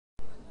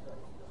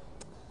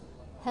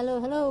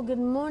Hello, hello, good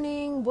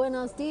morning,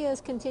 buenos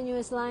dias,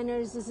 continuous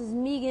liners. This is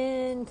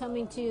Megan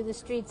coming to the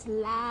streets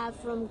live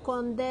from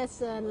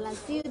Condesa in La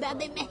Ciudad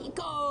de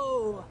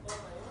Mexico.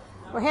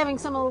 We're having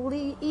some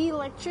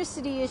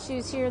electricity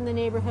issues here in the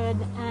neighborhood,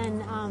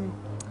 and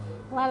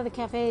a lot of the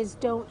cafes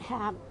don't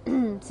have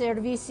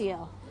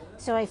servicio.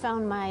 So I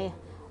found my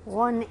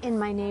one in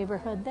my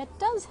neighborhood that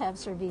does have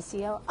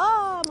servicio.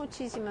 Oh,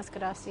 muchísimas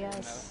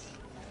gracias.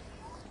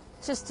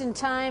 Just in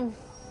time.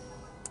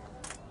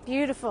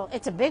 Beautiful.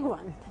 It's a big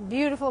one.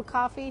 Beautiful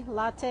coffee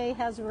latte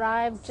has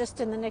arrived just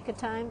in the nick of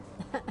time.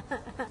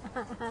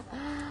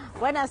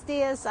 Buenos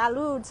dias.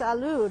 Salud,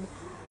 salud.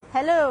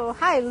 Hello.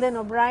 Hi, Lynn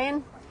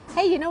O'Brien.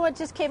 Hey, you know what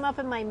just came up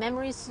in my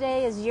memories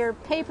today is your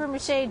paper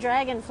mache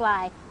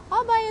dragonfly.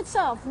 All by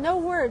itself. No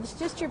words.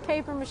 Just your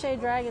paper mache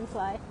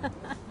dragonfly.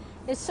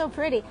 It's so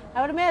pretty.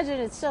 I would imagine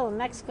it's still in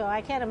Mexico.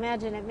 I can't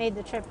imagine it made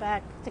the trip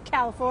back to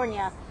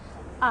California.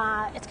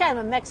 It's kind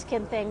of a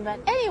Mexican thing, but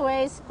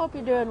anyways, hope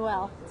you're doing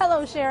well.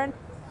 Hello, Sharon.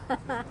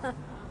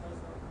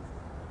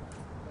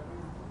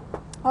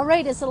 All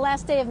right, it's the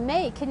last day of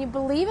May. Can you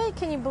believe it?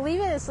 Can you believe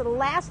it? It's the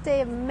last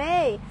day of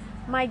May.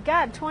 My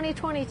God,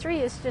 2023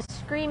 is just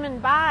screaming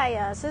by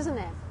us, isn't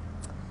it?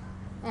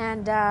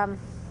 And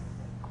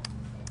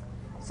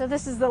so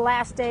this is the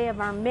last day of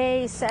our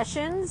May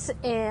sessions,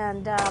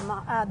 and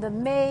the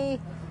May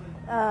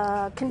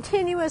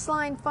continuous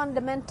line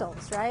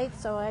fundamentals, right?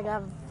 So I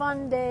got a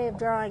fun day of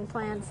drawing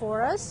planned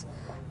for us.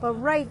 But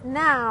right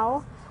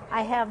now,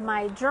 I have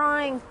my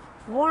drawing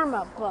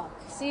warm-up book.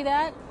 See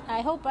that?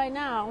 I hope by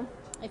now,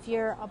 if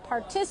you're a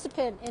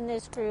participant in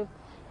this group,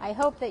 I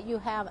hope that you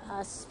have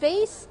a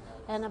space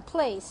and a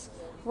place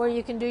where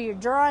you can do your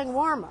drawing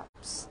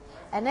warm-ups.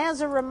 And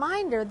as a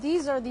reminder,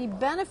 these are the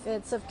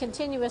benefits of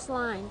continuous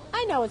line.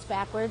 I know it's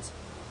backwards.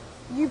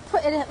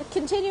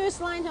 Continuous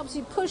line helps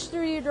you push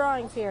through your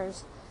drawing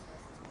fears.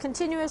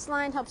 Continuous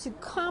line helps you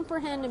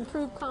comprehend,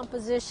 improve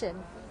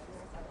composition.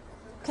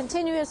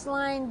 Continuous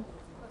line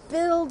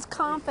builds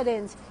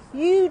confidence.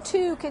 You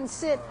too can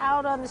sit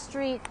out on the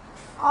street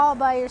all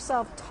by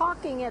yourself,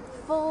 talking at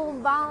full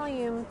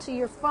volume to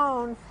your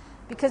phone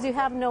because you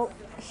have no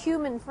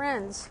human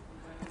friends.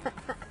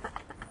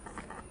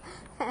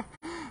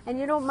 And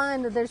you don't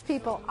mind that there's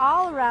people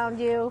all around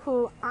you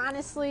who,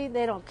 honestly,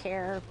 they don't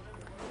care.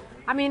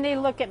 I mean, they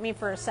look at me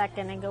for a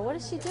second and go, what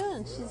is she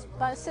doing? She's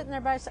sitting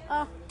there by herself.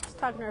 Oh, she's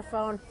talking to her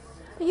phone.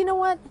 But you know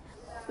what?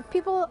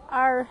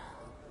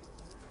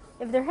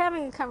 If they're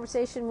having a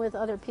conversation with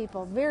other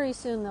people, very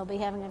soon they'll be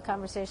having a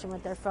conversation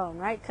with their phone,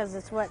 right? Because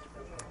it's what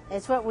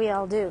we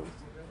all do,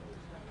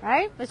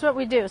 right? It's what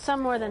we do,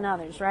 some more than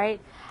others, right?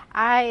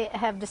 I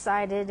have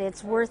decided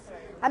it's worth,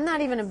 I'm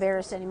not even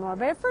embarrassed anymore.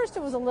 But at first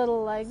it was a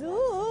little like,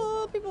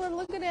 oh, people are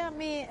looking at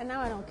me. And now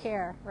I don't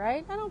care,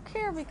 right? I don't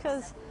care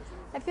because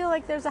I feel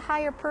like there's a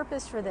higher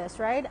purpose for this,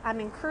 right? I'm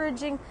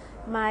encouraging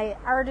my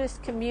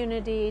artist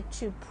community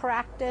to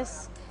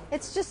practice.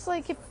 It's just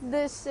like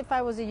if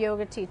I was a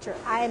yoga teacher.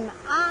 I'm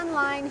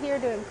online here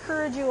to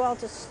encourage you all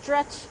to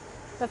stretch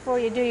before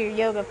you do your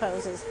yoga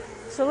poses.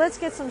 So let's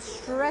get some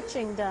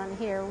stretching done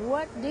here.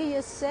 What do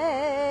you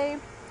say?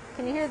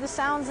 Can you hear the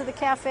sounds of the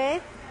cafe?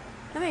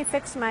 Let me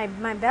fix my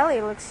belly.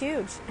 It looks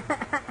huge.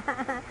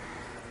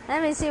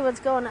 Let me see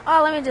what's going on.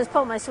 Oh, let me just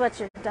pull my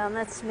sweatshirt down.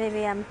 That's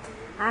maybe I'm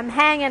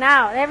hanging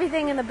out.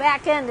 Everything in the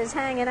back end is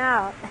hanging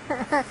out.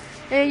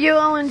 Are you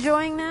all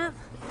enjoying that?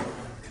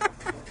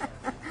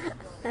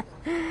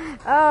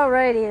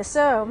 Alrighty,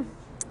 so,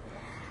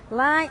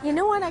 you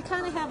know what? I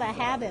kind of have a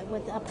habit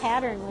with a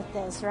pattern with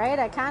this, right?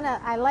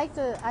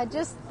 I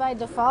just by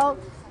default,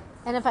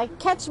 and if I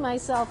catch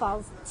myself,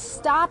 I'll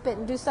stop it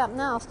and do something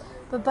else.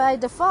 But by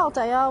default,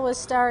 I always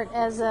start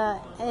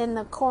in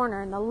the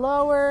corner, in the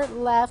lower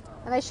left,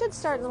 and I should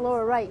start in the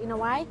lower right. You know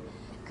why?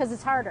 Because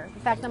it's harder.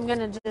 In fact, I'm going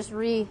to just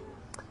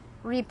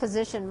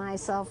reposition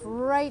myself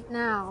right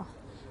now.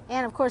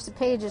 And of course the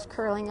page is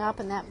curling up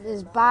and that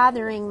is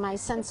bothering my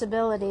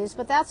sensibilities,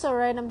 but that's all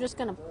right. I'm just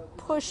going to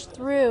push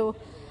through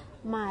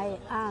my,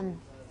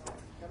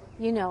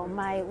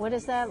 my, what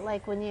is that?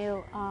 Like when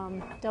you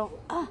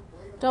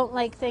don't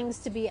like things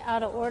to be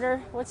out of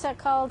order. What's that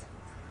called?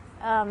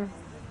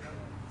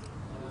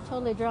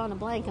 Totally drawing a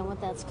blank on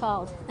what that's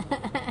called.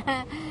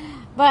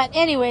 But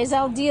anyways,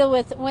 I'll deal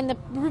with, when the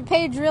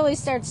page really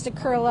starts to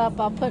curl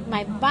up, I'll put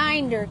my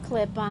binder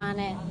clip on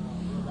it.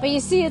 But you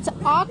see, it's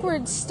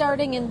awkward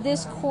starting in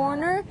this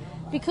corner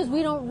because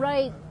we don't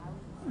write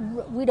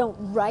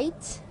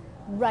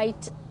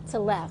right to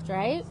left,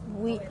 right?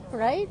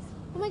 Right?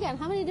 Oh my God,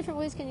 how many different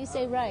ways can you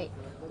say right?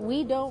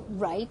 We don't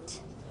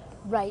write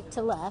right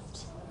to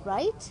left,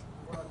 right?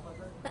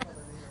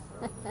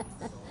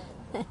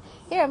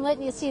 Here, I'm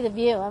letting you see the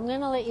view. I'm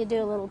going to let you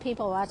do a little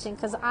people watching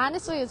because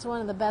honestly, it's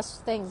one of the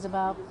best things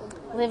about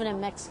living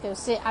in Mexico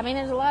City. I mean,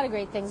 there's a lot of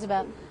great things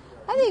about,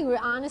 I think,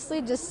 honestly,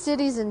 just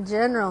cities in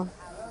general.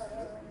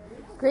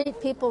 Great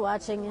people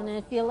watching, and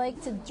if you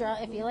like to draw,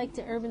 if you like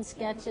to urban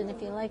sketch, and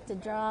if you like to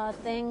draw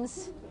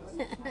things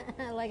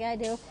like I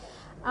do,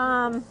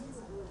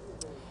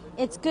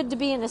 it's good to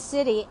be in a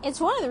city. It's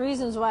one of the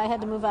reasons why I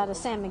had to move out of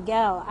San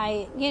Miguel.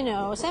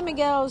 San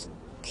Miguel's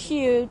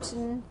cute,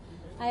 and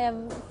I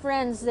have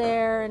friends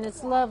there, and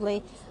it's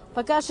lovely.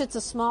 But gosh, it's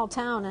a small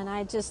town, and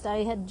I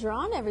had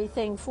drawn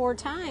everything 4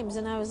 times,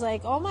 and I was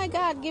like, oh my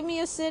God, give me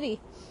a city,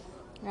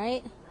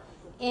 right?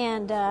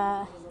 And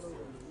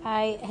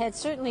I had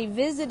certainly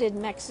visited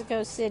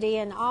Mexico City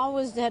and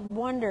always had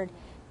wondered,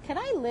 could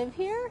I live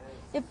here?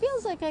 It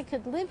feels like I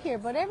could live here,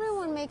 but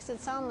everyone makes it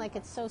sound like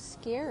it's so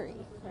scary,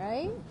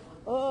 right?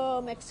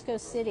 Oh, Mexico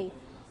City.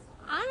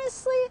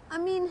 Honestly, I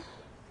mean,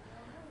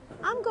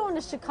 I'm going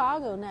to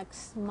Chicago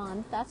next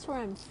month. That's where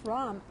I'm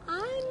from.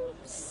 I'm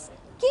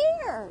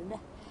scared.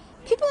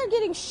 People are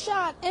getting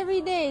shot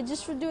every day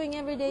just for doing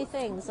everyday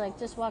things, like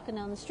just walking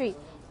down the street,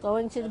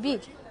 going to the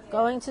beach,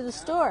 going to the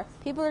store.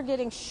 People are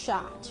getting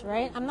shot,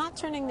 right? I'm not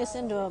turning this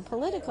into a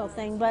political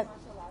thing, but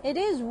it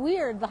is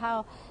weird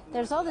how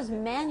there's all this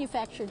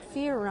manufactured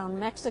fear around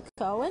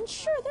Mexico. And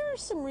sure, there are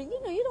some,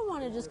 you don't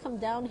want to just come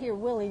down here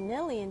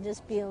willy-nilly and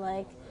just be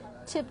like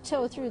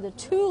tiptoe through the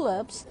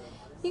tulips.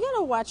 You got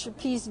to watch your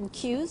P's and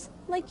Q's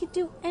like you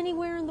do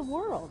anywhere in the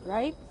world,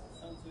 right?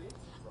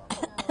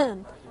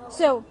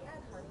 So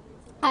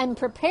I'm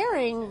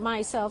preparing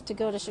myself to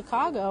go to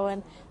Chicago,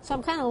 and so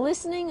I'm kind of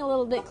listening a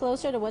little bit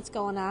closer to what's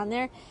going on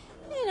there.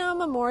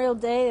 Memorial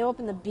Day, they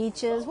open the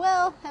beaches.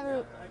 Well,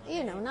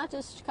 not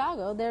just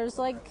Chicago. There's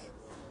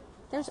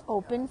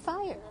open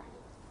fire.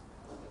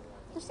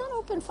 There's not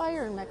open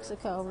fire in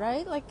Mexico,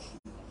 right?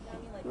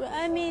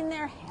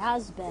 There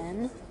has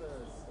been.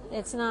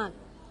 It's not,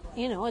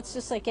 it's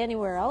just like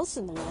anywhere else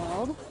in the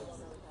world.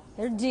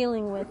 They're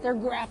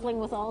grappling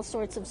with all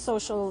sorts of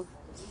social,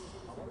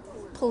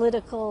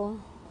 political,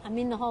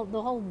 the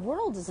whole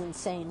world is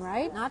insane,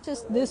 right? Not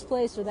just this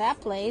place or that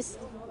place.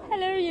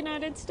 Hello,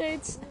 United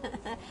States.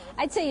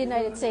 I'd say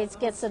United States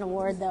gets an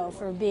award, though,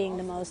 for being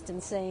the most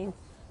insane.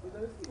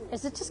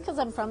 Is it just because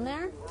I'm from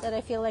there that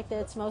I feel like that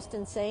it's most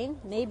insane?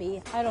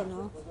 Maybe. I don't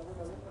know.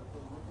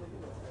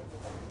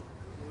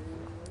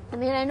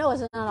 I know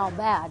it's not all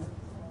bad.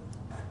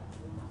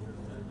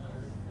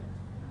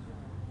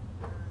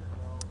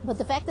 But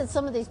the fact that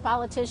some of these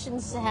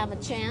politicians have a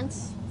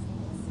chance,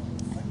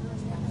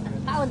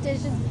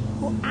 politicians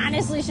who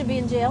honestly should be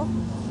in jail,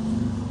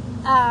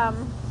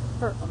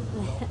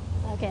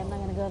 okay, I'm not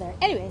going to go there.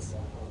 Anyways,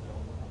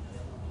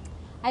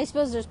 I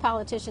suppose there's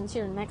politicians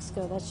here in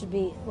Mexico that should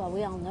be, well,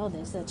 we all know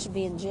this, that should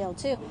be in jail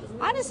too.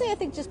 Honestly, I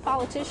think just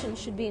politicians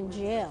should be in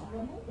jail.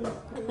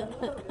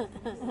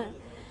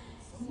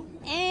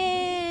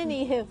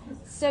 Anywho,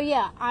 so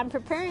yeah, I'm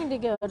preparing to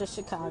go to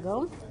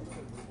Chicago.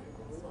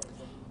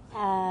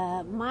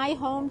 My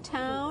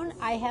hometown,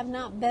 I have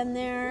not been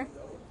there.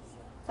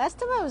 Last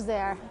time I was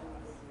there,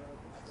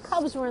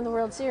 Cubs were in the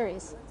World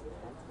Series.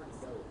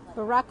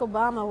 Barack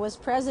Obama was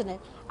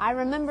president. I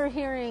remember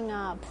hearing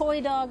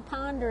Poi Dog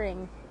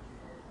Pondering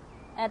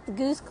at the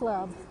Goose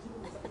Club.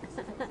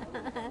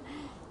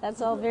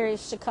 That's all very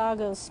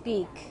Chicago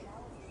speak.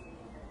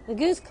 The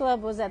Goose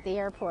Club was at the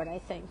airport, I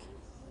think.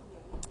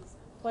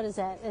 What is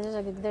that?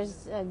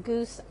 There's a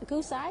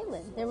Goose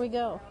Island. There we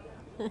go.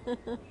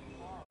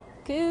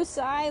 Goose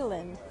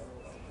Island.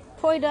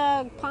 Poi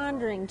Dog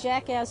Pondering,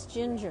 Jackass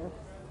Ginger.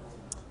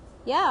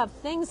 Yeah,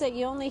 things that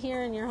you only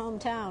hear in your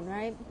hometown,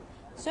 right?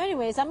 So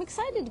anyways, I'm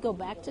excited to go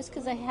back just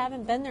because I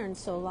haven't been there in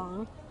so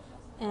long.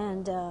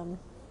 And,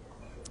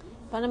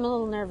 but I'm a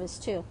little nervous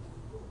too.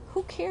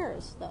 Who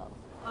cares though?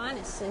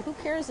 Honestly, who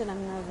cares that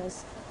I'm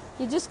nervous?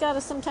 You just got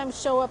to sometimes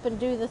show up and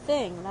do the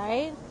thing,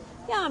 right?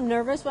 Yeah, I'm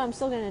nervous, but I'm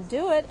still going to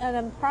do it. And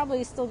I'm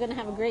probably still going to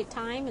have a great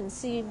time and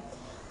see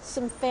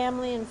some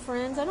family and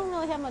friends. I don't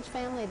really have much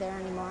family there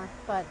anymore.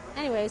 But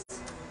anyways,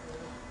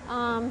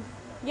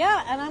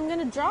 yeah, and I'm going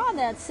to draw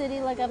that city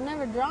like I've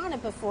never drawn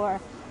it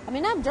before.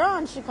 I've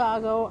drawn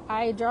Chicago.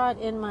 I draw it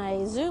in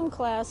my Zoom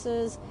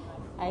classes.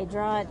 I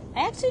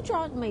actually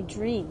draw it in my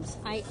dreams.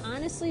 I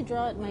honestly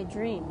draw it in my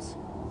dreams.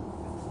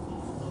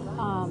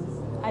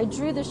 I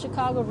drew the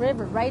Chicago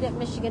River right at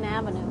Michigan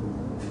Avenue.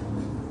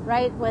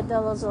 Right with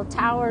those little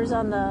towers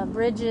on the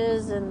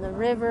bridges and the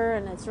river,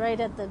 and it's right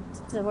at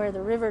where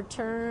the river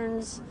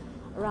turns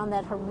around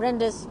that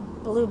horrendous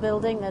blue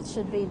building that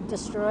should be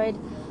destroyed.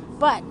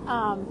 But,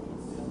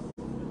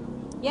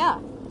 yeah.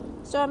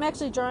 So I'm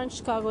actually drawing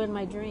Chicago in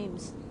my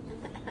dreams.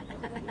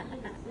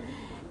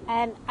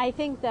 And I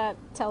think that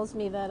tells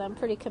me that I'm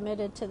pretty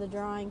committed to the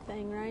drawing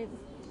thing, right?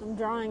 I'm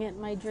drawing it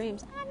in my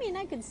dreams.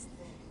 I could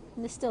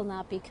still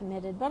not be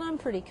committed, but I'm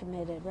pretty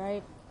committed,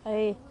 right?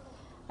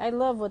 I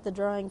love what the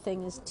drawing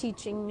thing is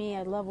teaching me.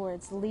 I love where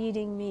it's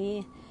leading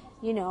me.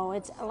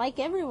 It's like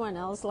everyone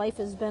else. Life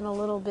has been a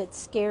little bit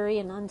scary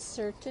and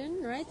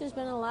uncertain, right? There's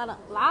been a lot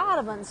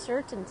of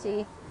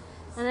uncertainty.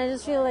 And I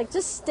just feel like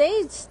just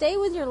stay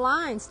with your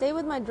line, stay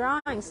with my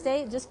drawing,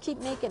 just keep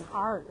making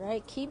art,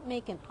 right? Keep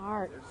making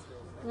art.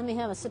 Let me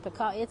have a sip of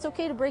coffee. It's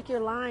okay to break your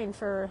line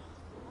for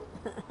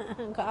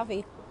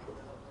coffee.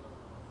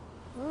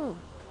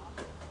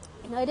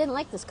 I didn't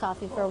like this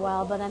coffee for a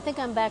while, but I think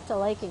I'm back to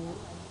liking it.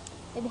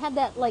 It had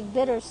that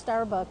bitter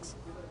Starbucks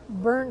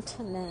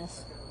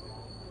burntness.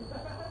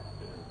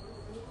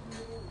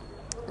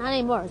 Not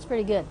anymore. It's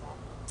pretty good.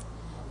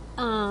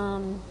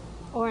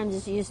 Or I'm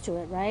just used to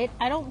it, right?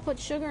 I don't put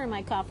sugar in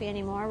my coffee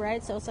anymore,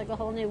 right? So it's like a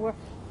whole new world.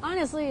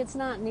 Honestly, it's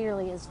not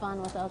nearly as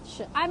fun without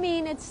sugar. I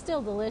mean, it's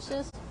still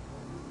delicious,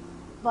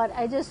 but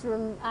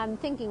I'm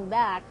thinking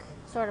back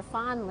sort of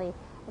fondly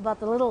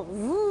about the little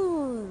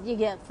you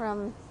get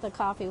from the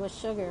coffee with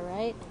sugar,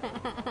 right?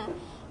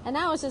 And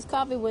now it's just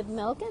coffee with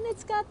milk, and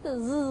it's got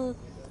the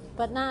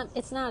but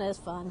it's not as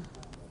fun.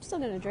 I'm still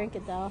going to drink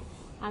it, though.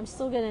 I'm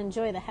still going to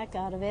enjoy the heck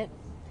out of it.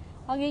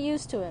 I'll get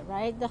used to it,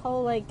 right? The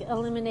whole,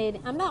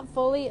 eliminating... I'm not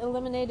fully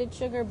eliminated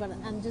sugar, but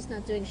I'm just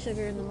not doing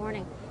sugar in the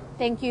morning.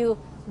 Thank you,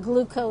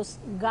 glucose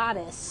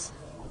goddess.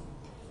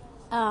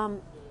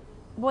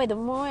 Boy, the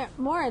more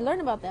I learn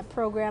about that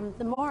program,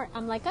 the more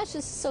I'm like, gosh,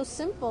 this is so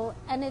simple,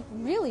 and it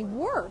really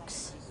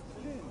works.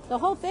 The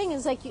whole thing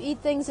is like you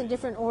eat things in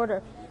different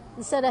order.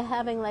 Instead of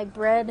having,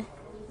 bread...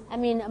 I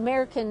mean,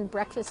 American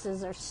breakfasts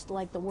are,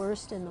 the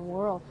worst in the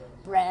world.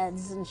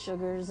 Breads and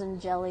sugars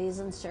and jellies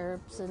and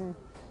syrups and...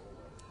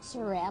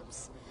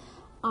 syrups,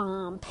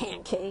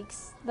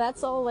 pancakes.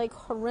 That's all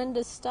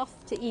horrendous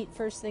stuff to eat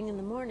first thing in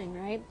the morning,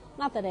 right?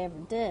 Not that I ever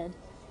did,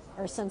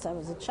 or since I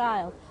was a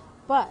child.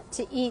 But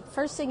to eat,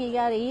 first thing you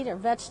gotta eat are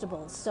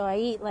vegetables. So I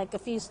eat a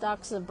few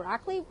stalks of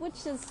broccoli,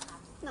 which is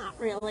not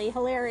really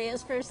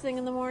hilarious first thing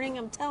in the morning,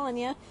 I'm telling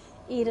you.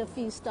 Eat a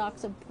few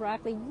stalks of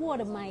broccoli.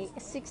 What am I,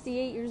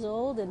 68 years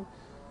old? And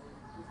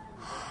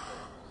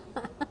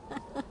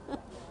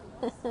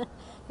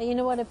but you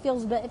know what? It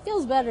feels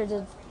better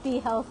to be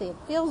healthy. It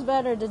feels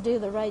better to do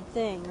the right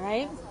thing,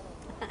 right?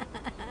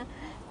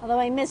 Although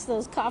I miss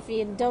those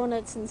coffee and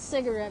donuts and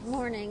cigarette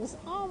mornings.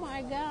 Oh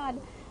my God.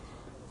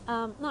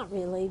 Not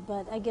really,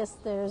 but I guess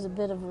there's a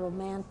bit of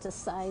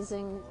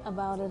romanticizing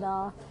about it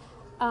all.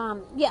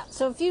 Yeah,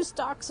 so a few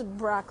stalks of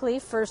broccoli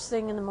first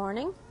thing in the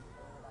morning.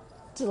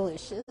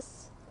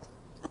 Delicious.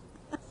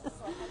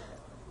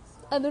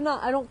 And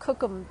I don't cook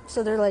them,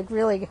 so they're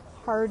really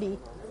hearty.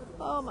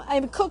 I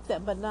cook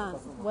them, but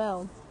not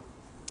well.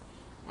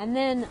 And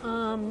then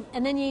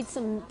you eat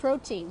some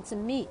protein,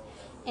 some meat.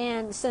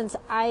 And since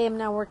I am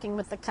now working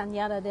with the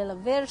Cañada de la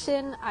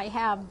Virgen, I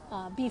have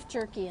beef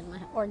jerky in my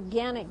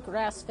organic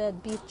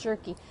grass-fed beef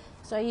jerky.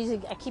 So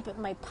I keep it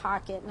in my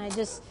pocket, and I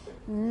just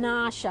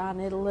nosh on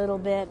it a little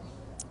bit.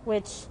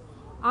 Which,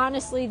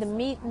 honestly, the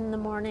meat in the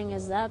morning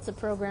that's a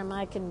program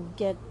I can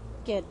get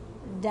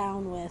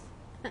down with.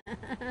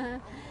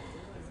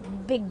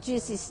 Big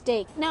juicy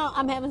steak. Now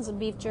I'm having some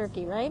beef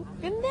jerky, right?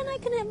 And then I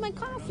can have my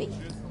coffee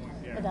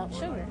without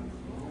sugar.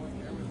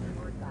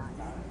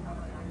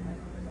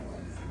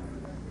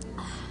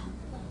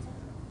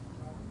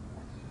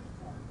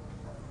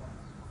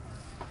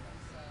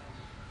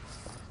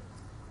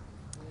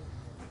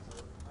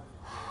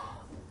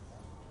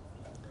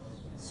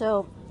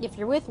 So if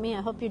you're with me,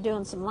 I hope you're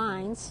doing some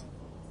lines.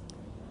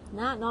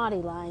 Not naughty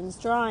lines,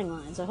 drawing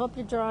lines. I hope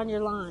you're drawing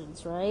your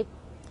lines, right?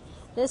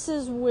 This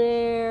is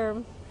where,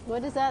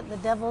 what is that? The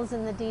devil's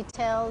in the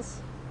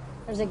details?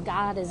 Or is it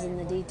God is in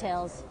the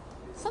details?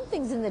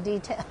 Something's in the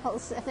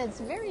details, and it's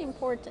very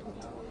important.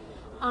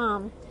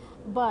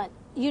 But,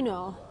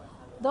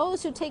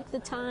 those who take the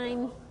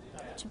time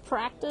to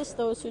practice,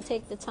 those who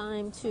take the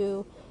time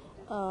to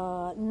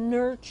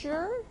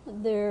nurture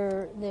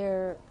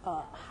their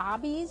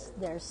hobbies,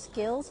 their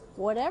skills,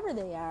 whatever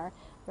they are,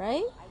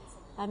 right?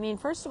 I mean,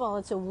 first of all,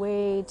 it's a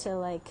way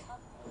to,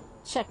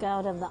 check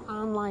out of the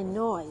online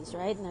noise,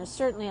 right? And there's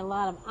certainly a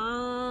lot of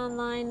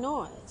online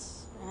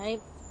noise,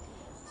 right?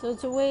 So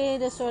it's a way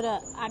to sort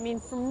of,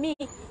 for me,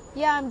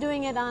 yeah, I'm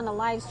doing it on a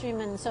live stream,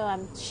 and so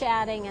I'm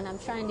chatting, and I'm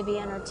trying to be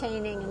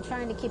entertaining and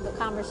trying to keep a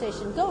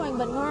conversation going.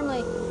 But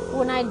normally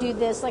when I do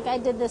this, like I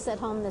did this at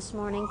home this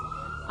morning,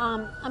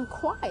 I'm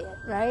quiet,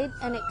 right?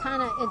 And it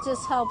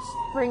just helps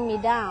bring me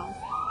down,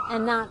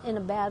 and not in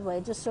a bad way,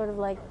 just sort of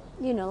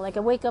I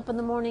wake up in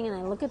the morning and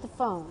I look at the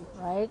phone,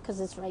 right? Because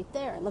it's right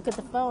there. I look at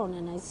the phone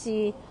and I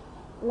see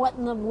what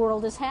in the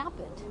world has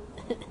happened.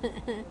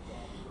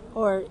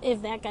 Or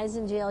if that guy's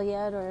in jail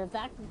yet, or if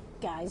that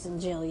guy's in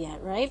jail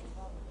yet, right?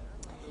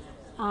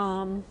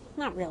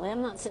 Not really.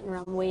 I'm not sitting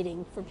around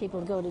waiting for people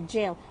to go to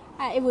jail.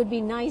 It would be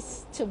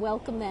nice to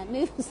welcome that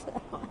news,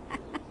 though.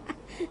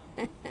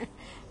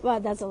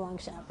 But that's a long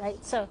shot,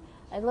 right? So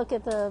I look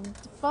at the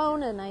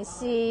phone and I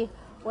see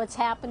what's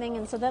happening,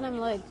 and so then I'm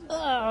like,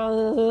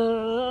 ugh.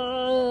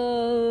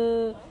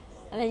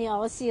 And then you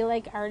always see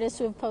artists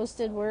who have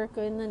posted work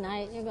in the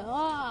night, and you go,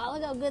 oh,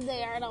 look how good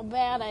they are and how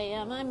bad I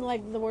am. I'm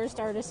the worst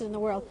artist in the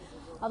world.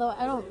 Although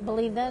I don't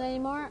believe that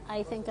anymore.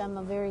 I think I'm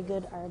a very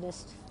good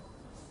artist.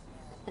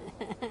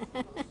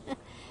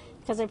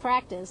 Because I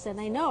practice, and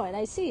I know it.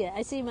 I see it.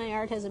 I see my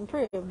art has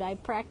improved. I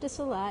practice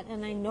a lot,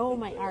 and I know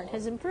my art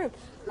has improved.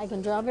 I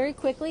can draw very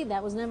quickly.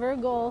 That was never a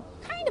goal.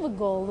 Kind of a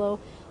goal, though.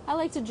 I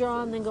like to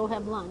draw and then go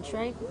have lunch,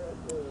 right?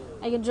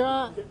 I can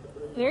draw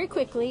very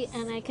quickly,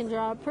 and I can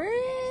draw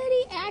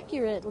pretty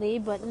accurately,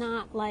 but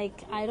not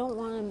I don't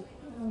want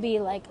to be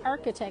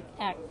architect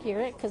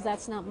accurate, because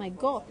that's not my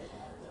goal.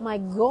 My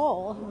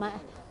goal,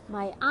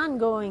 my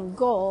ongoing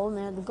goal,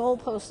 and the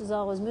goalpost is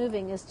always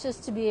moving, is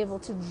just to be able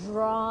to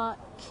draw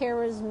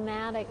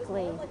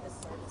charismatically,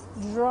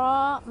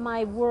 draw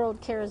my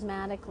world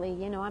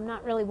charismatically. You know, I'm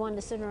not really one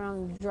to sit around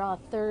and draw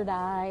third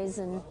eyes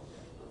and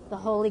the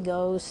Holy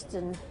Ghost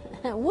and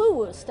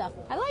woo-woo stuff.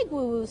 I like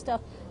woo-woo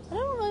stuff, but I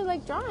don't really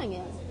like drawing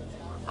it.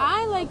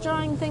 I like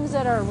drawing things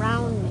that are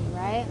around me,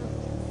 right?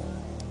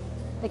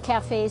 The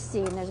cafe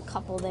scene, there's a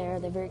couple there.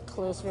 They're very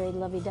close, very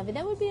lovey-dovey.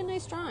 That would be a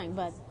nice drawing,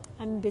 but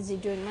I'm busy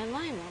doing my line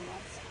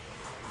warm-ups.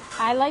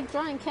 I like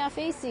drawing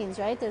cafe scenes,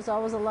 right? There's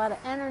always a lot of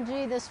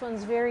energy. This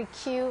one's very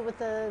cute with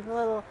the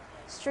little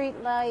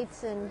street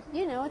lights, and,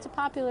 you know, it's a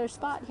popular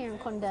spot here in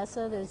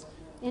Condesa. There's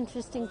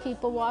interesting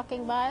people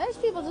walking by. There's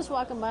people just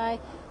walking by,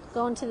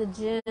 going to the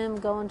gym,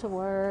 going to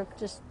work,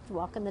 just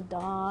walking the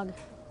dog,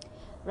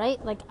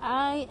 right? Like,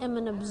 I am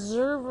an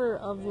observer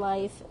of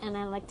life, and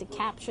I like to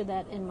capture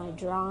that in my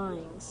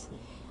drawings.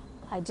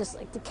 I just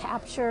like to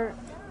capture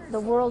the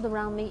world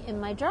around me in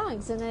my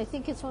drawings, and I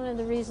think it's one of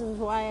the reasons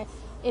why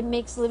it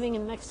makes living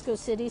in Mexico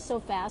City so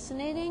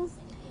fascinating.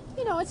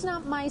 You know, it's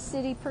not my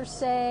city per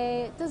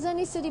se. Does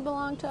any city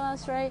belong to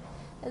us, right?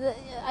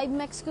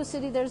 Mexico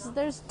City,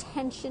 there's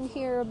tension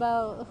here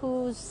about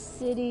whose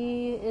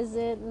city is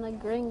it, and the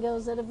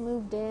gringos that have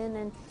moved in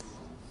and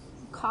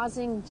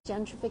causing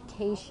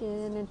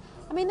gentrification, and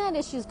I mean, that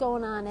issue's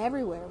going on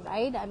everywhere,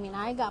 right? I mean,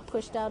 I got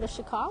pushed out of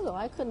Chicago.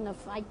 I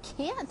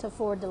can't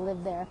afford to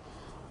live there.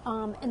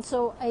 And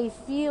so I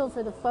feel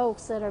for the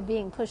folks that are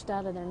being pushed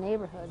out of their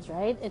neighborhoods,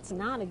 right? It's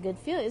not a good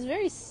feeling. It's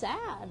very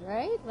sad,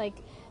 right? Like,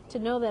 to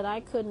know that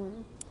I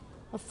couldn't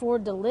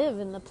afford to live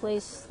in the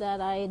place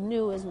that I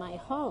knew as my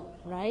home,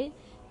 right?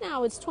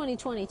 Now it's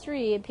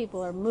 2023 and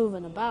people are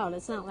moving about.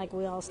 It's not like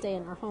we all stay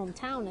in our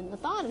hometown, and the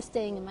thought of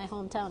staying in my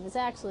hometown is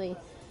actually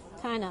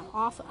kind of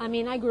off. I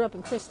mean, I grew up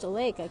in Crystal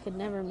Lake. I could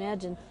never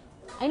imagine.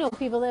 I know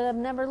people that have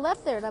never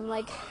left there, and I'm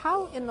like,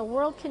 how in the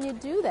world can you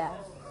do that?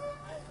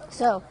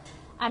 So,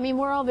 I mean,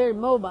 we're all very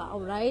mobile,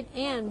 right?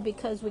 And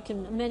because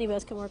many of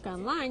us can work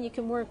online, you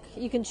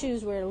can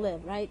choose where to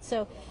live, right?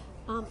 So,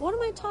 what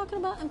am I talking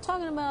about? I'm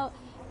talking about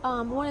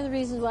one of the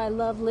reasons why I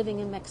love living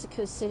in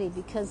Mexico City,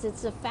 because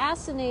it's a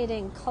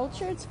fascinating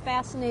culture, it's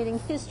fascinating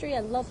history.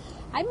 I'm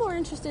more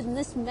interested in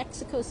this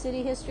Mexico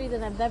City history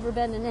than I've ever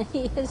been in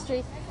any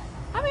history.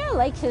 I mean, I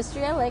like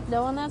history, I like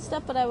knowing that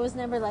stuff, but I was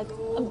never like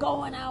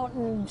going out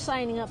and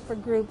signing up for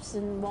groups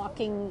and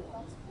walking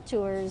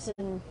tours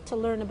and to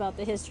learn about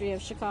the history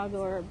of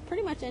Chicago or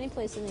pretty much any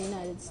place in the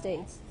United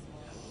States.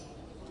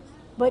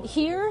 But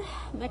here,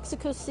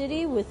 Mexico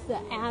City, with the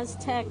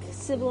Aztec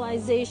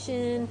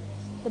civilization,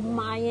 the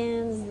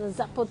Mayans,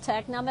 the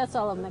Zapotec, now that's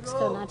all of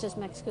Mexico, not just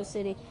Mexico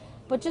City,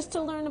 but just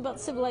to learn about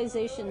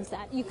civilizations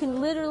that you can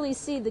literally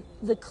see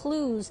the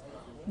clues,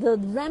 the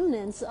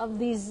remnants of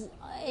these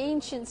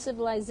ancient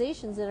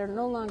civilizations that are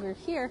no longer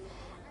here,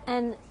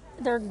 and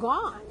they're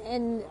gone,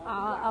 and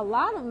a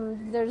lot of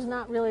them,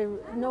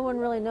 no one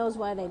really knows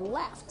why they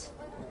left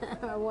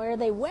or where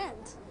they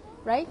went,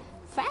 right?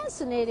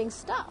 Fascinating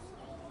stuff,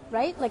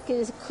 right? Like,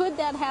 could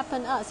that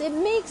happen to us? It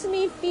makes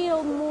me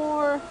feel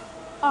more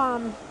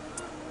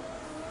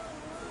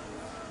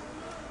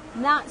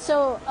not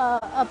so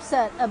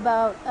upset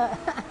about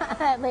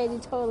that lady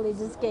totally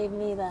just gave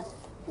me the,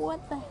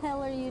 what the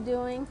hell are you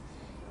doing?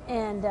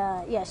 And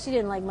yeah, she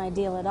didn't like my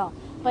deal at all.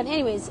 But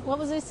anyways, what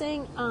was I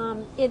saying?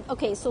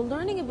 Okay, so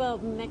learning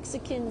about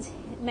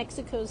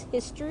Mexico's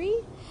history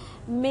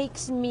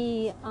makes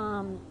me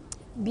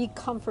be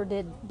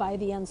comforted by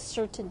the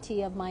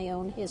uncertainty of my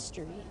own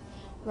history,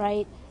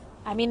 right?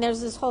 I mean,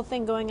 there's this whole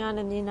thing going on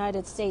in the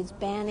United States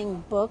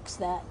banning books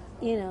that,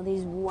 you know,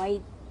 these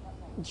white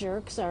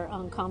jerks are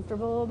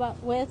uncomfortable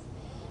with.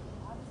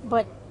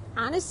 But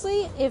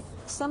honestly, if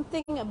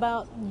something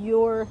about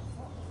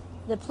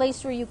the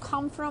place where you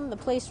come from, the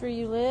place where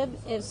you live,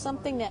 if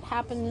something that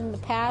happened in the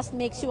past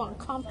makes you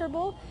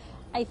uncomfortable,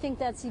 I think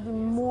that's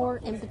even more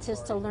impetus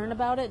to learn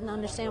about it and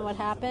understand what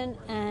happened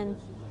and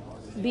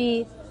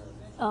be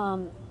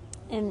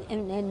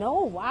and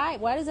know why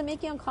does it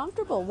make you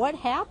uncomfortable? What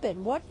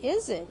happened? What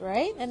is it,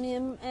 right? And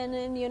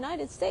in the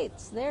United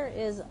States, there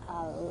is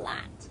a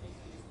lot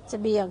to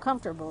be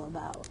uncomfortable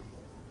about.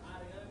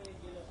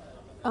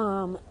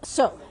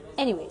 So,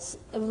 anyways,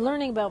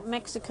 learning about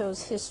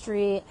Mexico's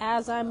history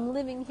as I'm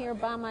living here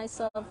by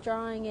myself,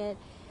 drawing it,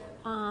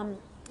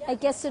 I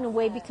guess in a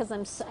way because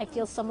I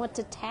feel somewhat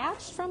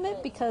detached from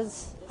it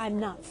because I'm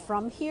not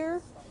from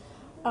here.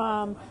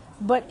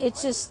 But it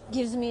just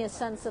gives me a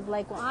sense of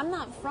like, well, I'm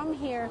not from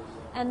here,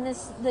 and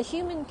the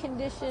human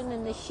condition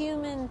and the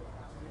human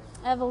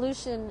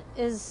evolution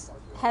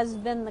has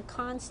been the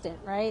constant,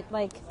 right?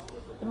 Like,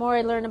 the more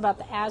I learn about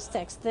the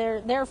Aztecs,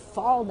 their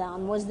fall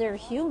down was their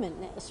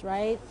humanness,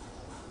 right?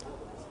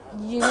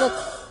 You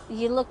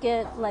look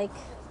at like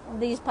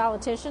these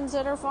politicians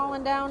that are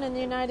falling down in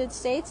the United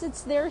States,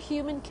 it's their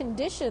human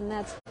condition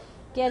that's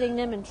getting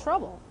them in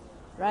trouble,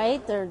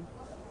 right? They're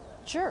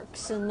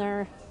jerks, and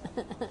they're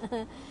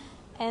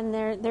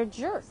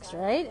jerks,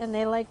 right? And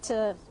they like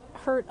to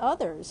hurt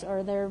others,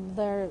 or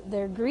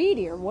they're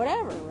greedy or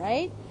whatever,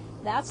 right?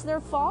 That's their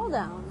fall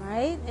down,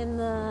 right? In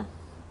the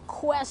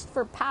quest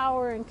for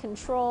power and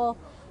control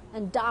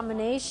and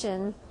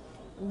domination,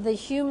 the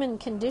human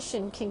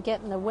condition can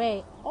get in the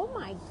way. Oh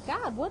my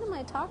God, what am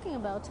I talking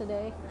about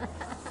today?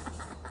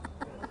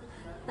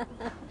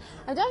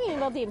 I'm talking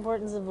about the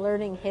importance of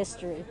learning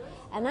history.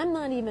 And I'm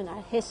not even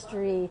a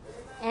history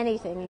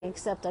anything,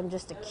 except I'm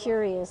just a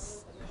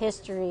curious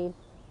history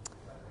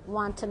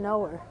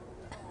want-to-knower.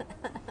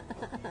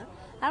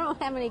 I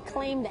don't have any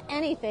claim to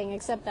anything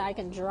except that I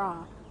can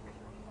draw.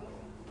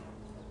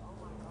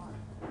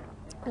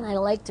 And I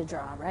like to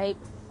draw, right?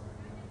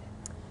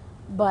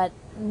 But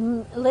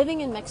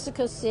living in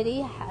Mexico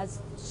City has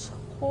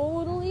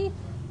totally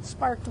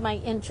sparked my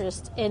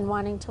interest in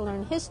wanting to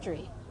learn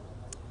history.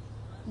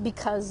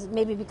 Because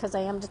I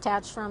am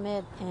detached from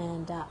it,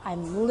 and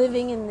I'm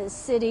living in this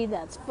city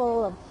that's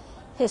full of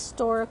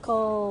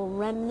historical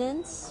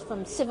remnants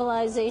from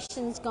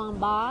civilizations gone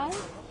by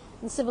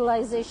and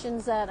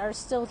civilizations that are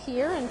still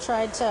here and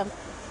tried to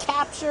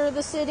capture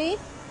the city.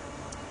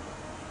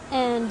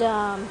 And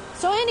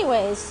so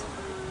anyways,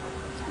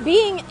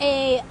 being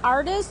a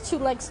artist who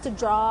likes to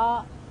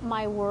draw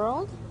my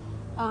world,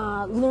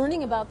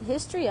 learning about the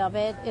history of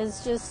it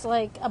is just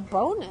like a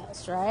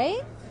bonus,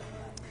 right?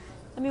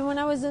 I mean, when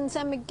I was in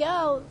San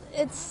Miguel,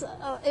 it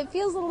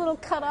feels a little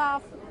cut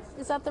off.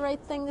 Is that the right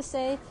thing to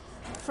say?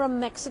 From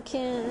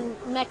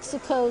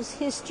Mexico's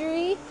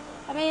history.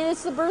 I mean,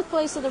 it's the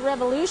birthplace of the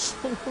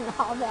revolution and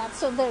all that.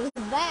 So there's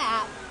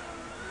that.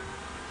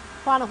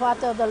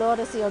 Guanajuato,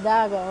 Dolores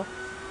Hidalgo,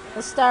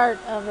 the start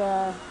of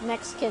the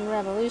Mexican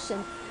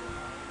Revolution.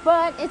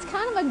 But it's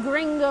kind of a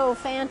gringo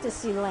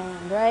fantasy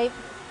land, right?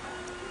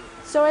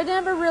 So I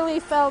never really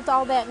felt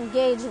all that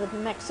engaged with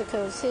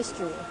Mexico's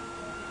history.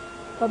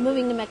 But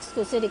moving to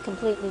Mexico City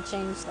completely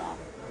changed that,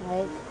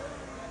 right?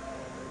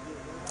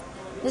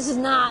 This is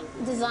not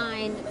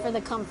designed for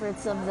the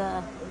comforts of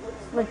the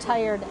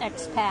retired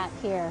expat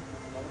here.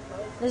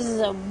 This is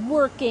a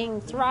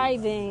working,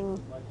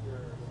 thriving,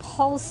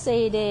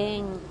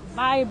 pulsating,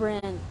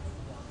 vibrant,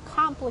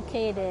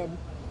 complicated,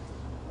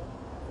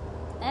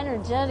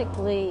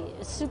 energetically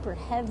super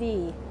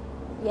heavy,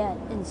 yet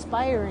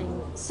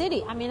inspiring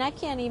city. I mean, I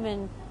can't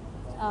even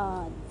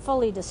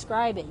fully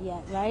describe it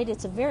yet, right?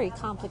 It's a very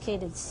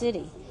complicated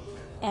city,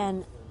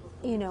 and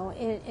you know,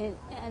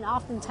 and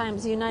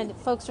oftentimes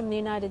folks from the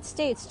United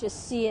States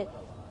just see it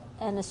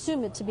and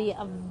assume it to be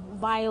a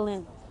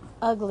violent,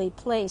 ugly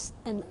place.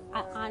 And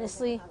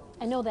honestly,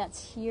 I know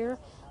that's here,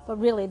 but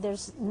really,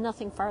 there's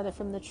nothing farther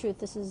from the truth.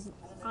 This is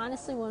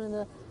honestly one of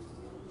the,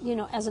 you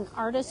know, as an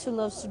artist who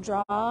loves to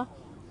draw,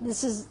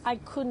 I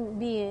couldn't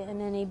be in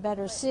any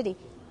better city.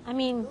 I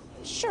mean,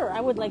 sure,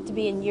 I would like to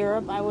be in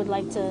Europe. I would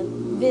like to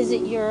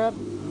visit Europe.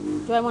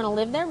 Do I want to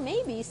live there?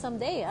 Maybe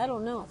someday. I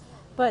don't know.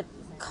 But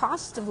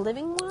cost of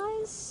living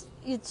wise,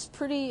 it's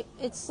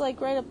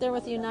like right up there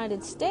with the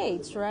United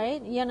States,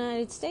 right? The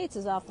United States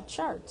is off the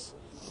charts.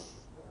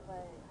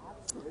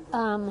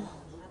 I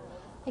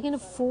can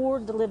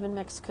afford to live in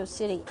Mexico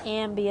City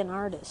and be an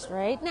artist,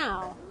 right?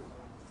 Now,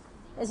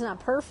 it's not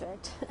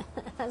perfect.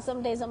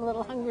 Some days I'm a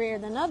little hungrier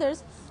than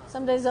others.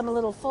 Some days I'm a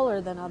little fuller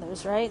than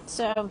others, right?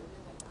 So,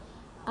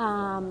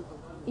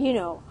 you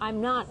know,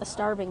 I'm not a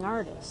starving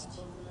artist,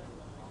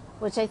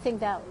 which I think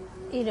that,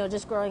 you know,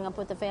 just growing up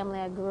with the family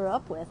I grew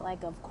up with,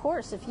 like, of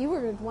course, if you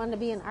were to want to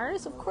be an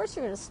artist, of course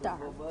you're going to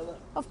starve.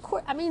 Of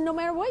course, I mean, no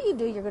matter what you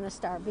do, you're going to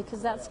starve,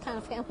 because that's the kind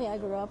of family I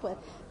grew up with.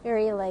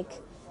 Very, like,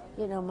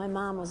 you know, my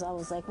mom was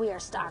always like, we are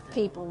stock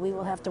people. We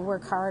will have to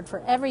work hard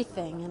for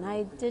everything. And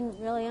I didn't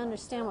really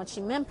understand what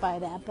she meant by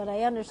that, but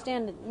I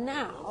understand it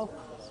now,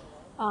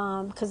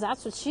 because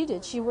that's what she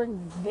did. She worked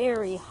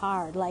very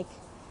hard. Like,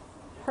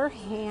 her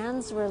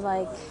hands were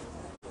like,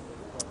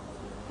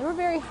 they were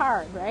very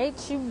hard, right?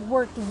 She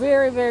worked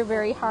very, very,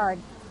 very hard.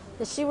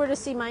 If she were to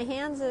see my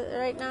hands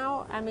right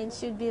now, I mean,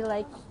 she'd be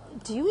like,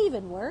 do you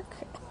even work?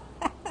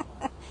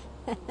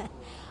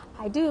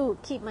 I do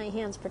keep my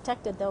hands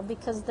protected, though,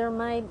 because they're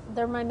my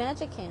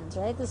magic hands,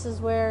 right? This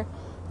is where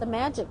the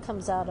magic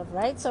comes out of,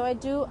 right? So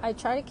I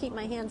try to keep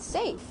my hands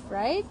safe,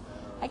 right?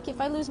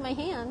 If I lose my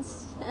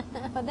hands,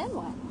 then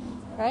what,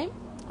 right?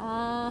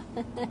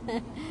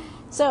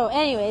 So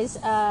anyways,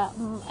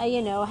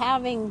 you know,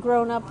 having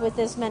grown up with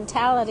this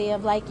mentality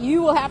of like,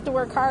 you will have to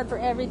work hard for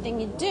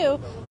everything you do,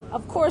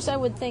 of course I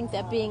would think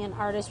that being an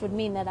artist would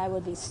mean that I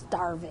would be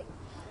starving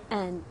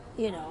and,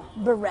 you know,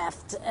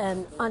 bereft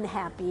and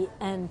unhappy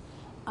and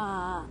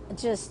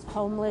just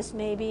homeless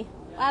maybe.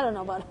 I don't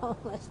know about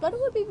homeless, but it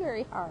would be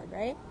very hard,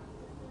 right?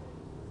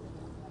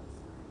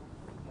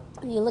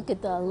 You look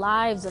at the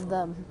lives of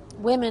the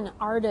women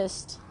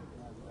artists,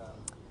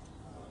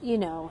 you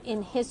know,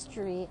 in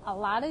history, a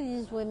lot of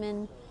these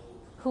women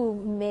who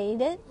made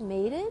it,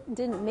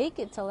 didn't make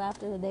it till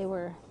after they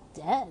were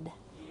dead,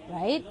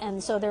 right?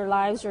 And so their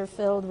lives were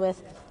filled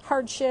with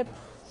hardship.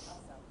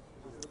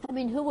 I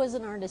mean, who was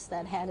an artist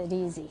that had it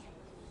easy?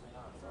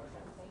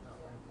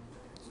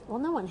 Well,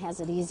 no one has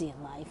it easy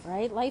in life,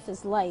 right? Life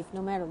is life,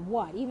 no matter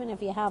what, even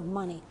if you have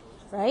money,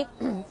 right?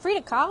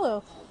 Frida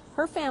Kahlo,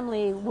 her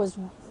family was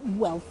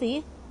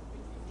wealthy,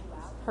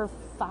 her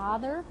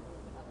father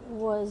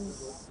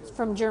was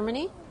from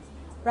Germany,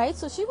 right?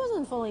 So she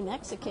wasn't fully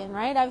Mexican,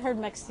 right? I've heard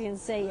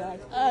Mexicans say,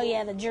 like, oh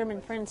yeah, the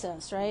German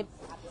princess, right?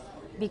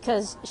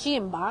 Because she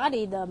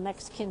embodied the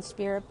Mexican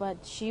spirit, but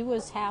she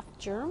was half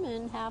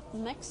German, half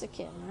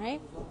Mexican,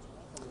 right?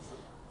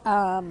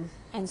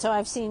 And so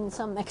I've seen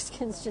some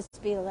Mexicans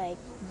just be like,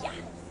 yeah,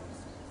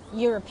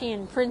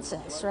 European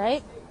princess,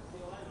 right?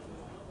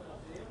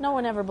 No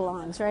one ever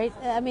belongs, right?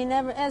 I mean,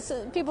 as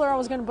people are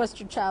always going to bust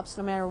your chops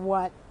no matter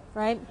what,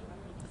 right?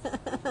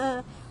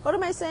 What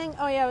am I saying?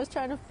 Oh yeah, I was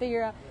trying to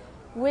figure out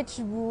which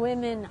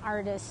women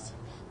artists.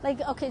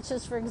 Like, okay,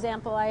 just for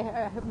example, I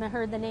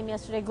heard the name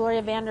yesterday,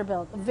 Gloria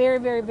Vanderbilt, a very,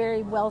 very,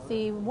 very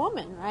wealthy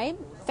woman, right?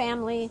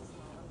 Family,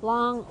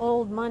 long,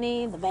 old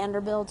money, the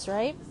Vanderbilts,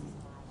 right?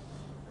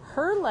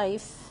 Her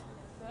life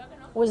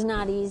was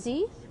not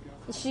easy.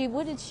 She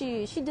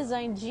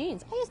designed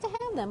jeans. I used to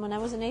have them when I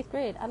was in 8th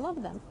grade. I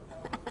love them.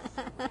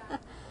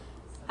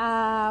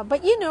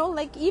 But you know,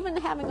 like even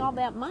having all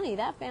that money,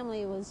 that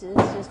family is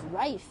just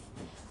rife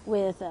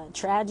with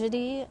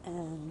tragedy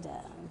and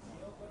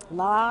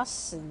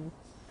loss and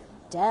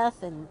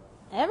death and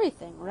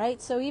everything,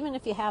 right? So even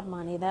if you have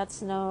money, that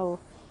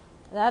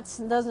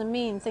doesn't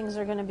mean things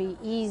are going to be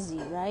easy,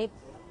 right?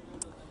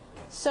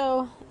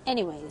 So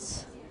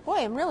anyways, boy,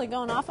 I'm really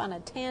going off on a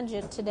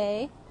tangent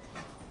today.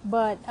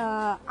 But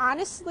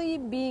honestly,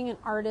 being an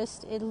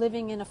artist,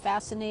 living in a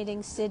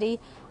fascinating city,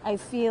 I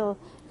feel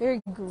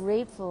very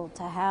grateful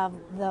to have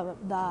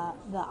the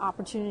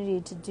opportunity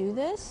to do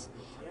this.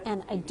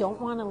 And I don't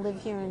want to live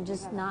here and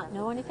just not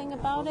know anything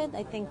about it.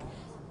 I think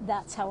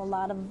that's how a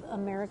lot of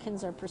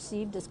Americans are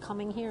perceived, as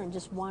coming here and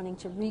just wanting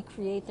to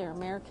recreate their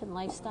American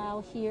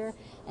lifestyle here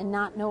and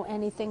not know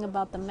anything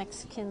about the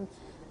Mexican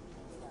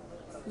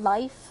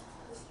life,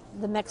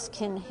 the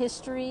Mexican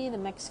history, the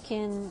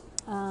Mexican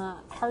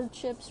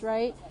hardships,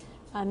 right?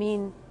 I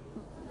mean,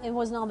 it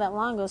wasn't all that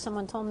long ago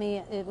someone told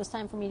me it was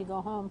time for me to go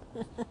home.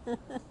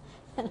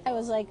 And I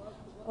was like,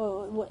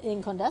 oh,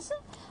 in Condesa?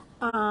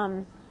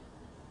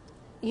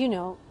 You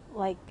know,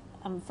 like,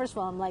 first of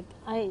all, I'm like,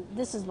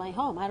 this is my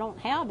home. I don't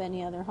have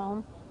any other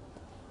home.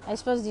 I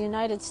suppose the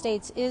United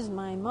States is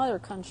my mother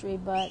country,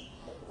 but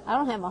I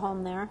don't have a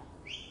home there.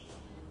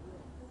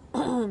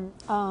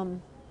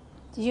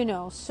 You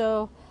know,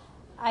 so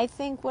I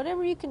think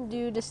whatever you can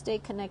do to stay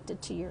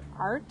connected to your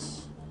art.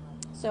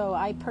 So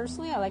I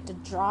like to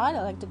draw it.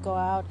 I like to go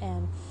out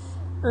and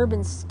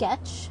urban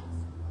sketch.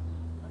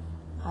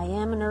 I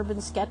am an urban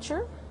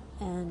sketcher,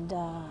 and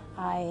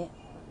I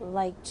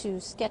like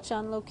to sketch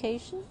on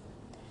location.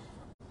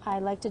 I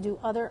like to do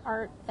other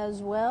art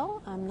as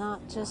well. I'm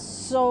not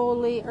just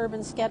solely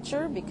urban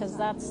sketcher, because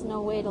that's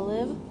no way to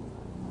live.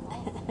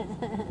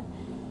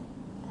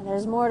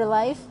 There's more to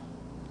life.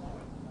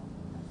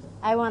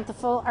 I want the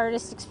full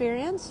artist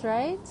experience,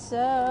 right?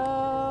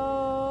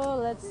 So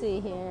let's see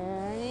here.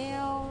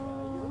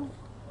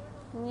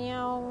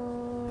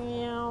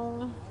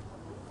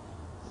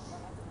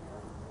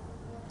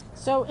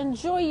 So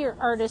enjoy your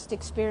artist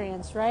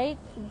experience, right?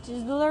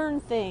 Just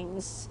learn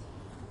things.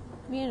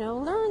 You know,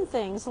 learn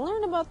things.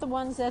 Learn about the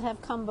ones that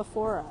have come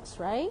before us,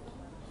 right?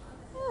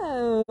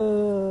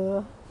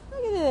 Oh,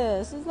 look at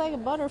this. It's like a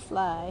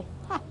butterfly.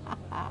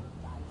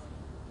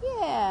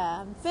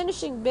 Yeah, I'm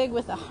finishing big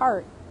with a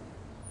heart.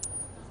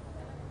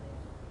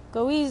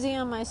 Go easy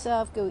on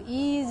myself. Go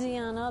easy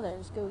on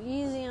others. Go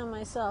easy on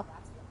myself.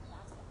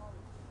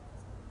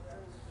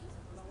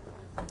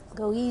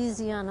 Go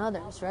easy on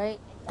others, right?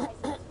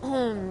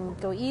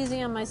 Go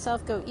easy on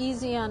myself. Go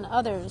easy on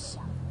others.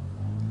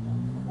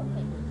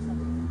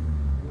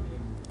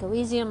 Go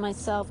easy on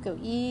myself. Go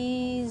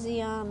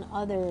easy on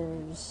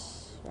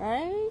others,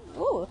 right?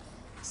 Ooh,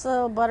 this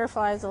little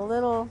butterfly is a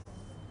little,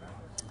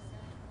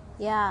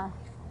 yeah,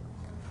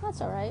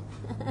 that's all right.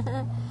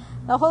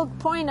 The whole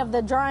point of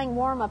the drawing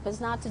warm-up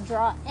is not to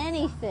draw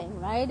anything,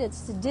 right?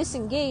 It's to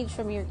disengage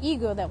from your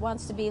ego that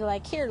wants to be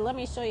like, here, let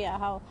me show you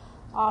how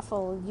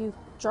awful you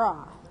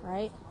draw,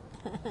 right?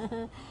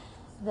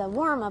 The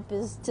warm-up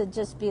is to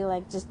just be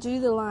like, just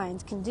do the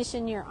lines,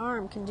 condition your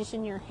arm,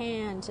 condition your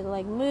hand to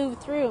like move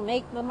through,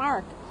 make the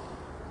mark,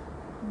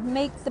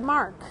 make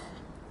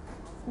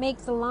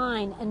the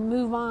line and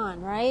move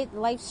on, right?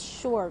 Life's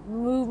short,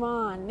 move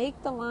on,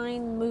 make the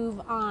line, move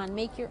on,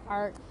 make your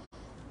art,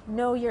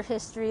 know your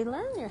history,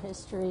 learn your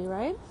history,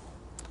 right?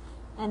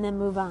 And then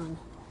move on.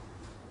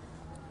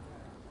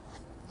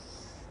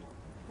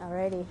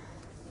 Alrighty.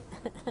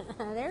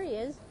 There he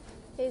is.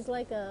 He's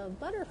like a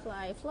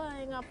butterfly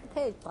flying off the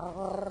page.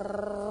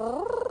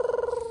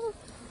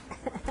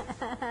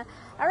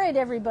 All right,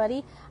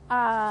 everybody.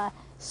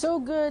 So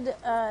good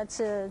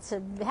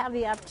to have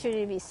the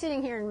opportunity to be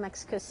sitting here in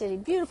Mexico City,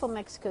 beautiful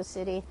Mexico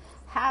City,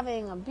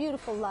 having a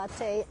beautiful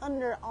latte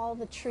under all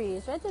the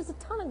trees, right? There's a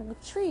ton of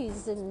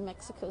trees in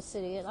Mexico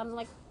City. And I'm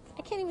like,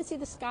 I can't even see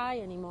the sky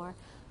anymore.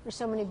 There's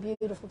so many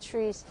beautiful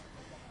trees.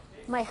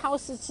 My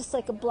house is just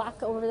like a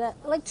block over that,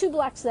 like 2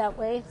 blocks that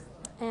way.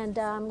 And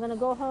I'm going to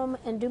go home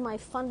and do my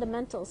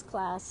fundamentals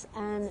class.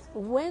 And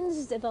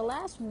Wednesday, the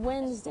last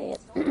Wednesday,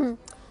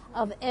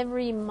 of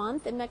every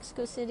month in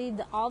Mexico City,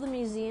 all the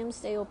museums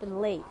stay open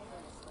late.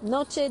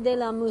 Noche de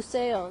los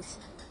museos,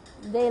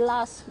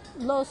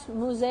 los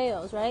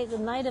museos, right? The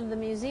night of the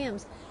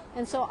museums.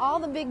 And so all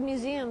the big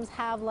museums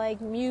have like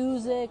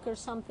music or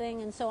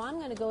something. And so I'm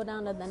going to go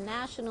down to the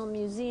National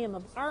Museum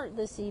of Art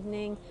this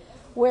evening,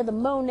 where the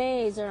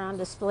Monets are on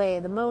display.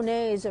 The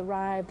Monets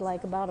arrived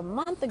like about a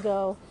month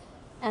ago,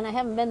 and I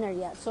haven't been there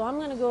yet. So I'm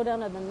going to go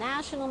down to the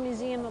National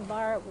Museum of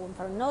Art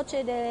for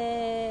Noche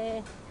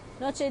de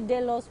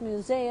los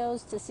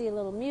Museos to see a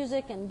little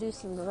music and do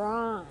some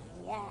drawing.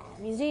 Yeah,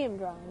 museum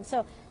drawing.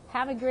 So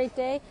have a great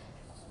day.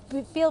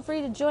 Feel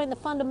free to join the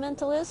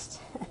Fundamentalist.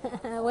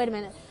 Wait a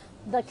minute.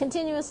 The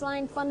Continuous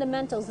Line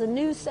Fundamentals. The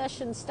new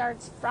session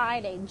starts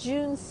Friday.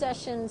 June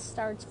session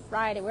starts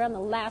Friday. We're on the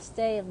last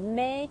day of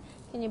May.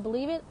 Can you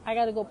believe it? I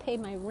got to go pay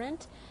my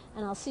rent,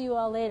 and I'll see you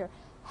all later.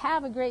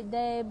 Have a great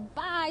day.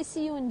 Bye.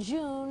 See you in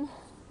June.